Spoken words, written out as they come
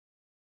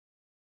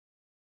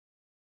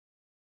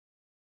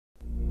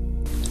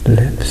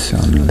Lips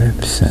on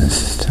lips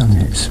as tongue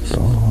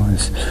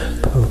explores,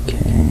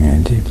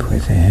 poking deep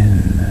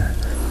within,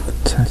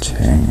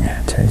 touching,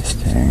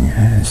 tasting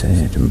as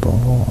it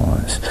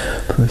bores,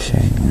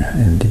 pushing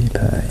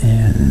deeper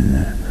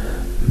in,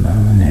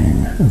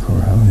 moaning,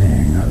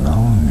 groaning,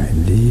 long,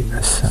 deep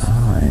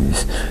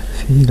sighs,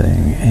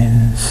 feeling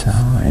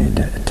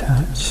inside,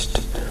 touched,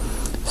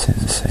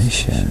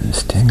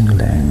 sensations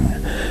tingling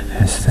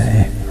as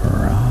they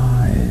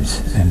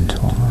rise,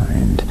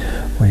 entwined.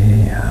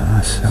 We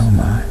are so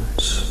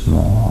much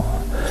more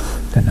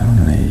than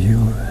only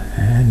you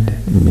and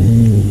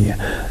me,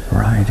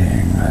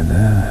 riding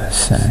the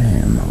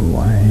same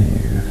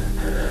wave.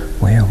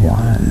 We're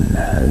one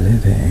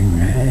living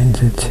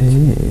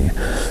entity,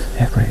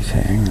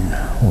 everything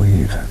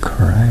we've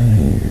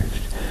craved,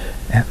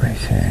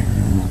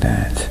 everything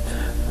that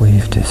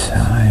we've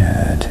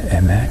desired,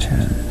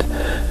 imagined,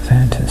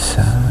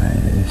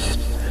 fantasized,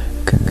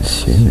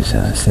 consumes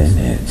us in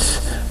its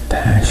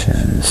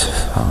passions,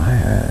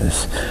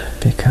 fires,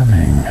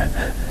 becoming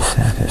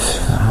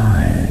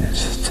satisfied,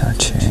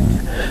 touching,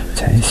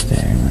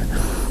 tasting,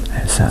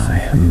 as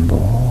I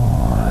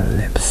bore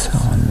lips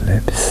on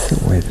lips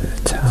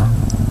with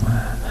tongue,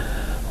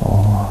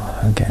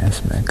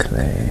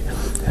 orgasmically,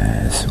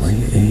 as we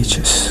each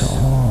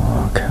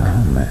saw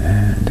come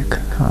and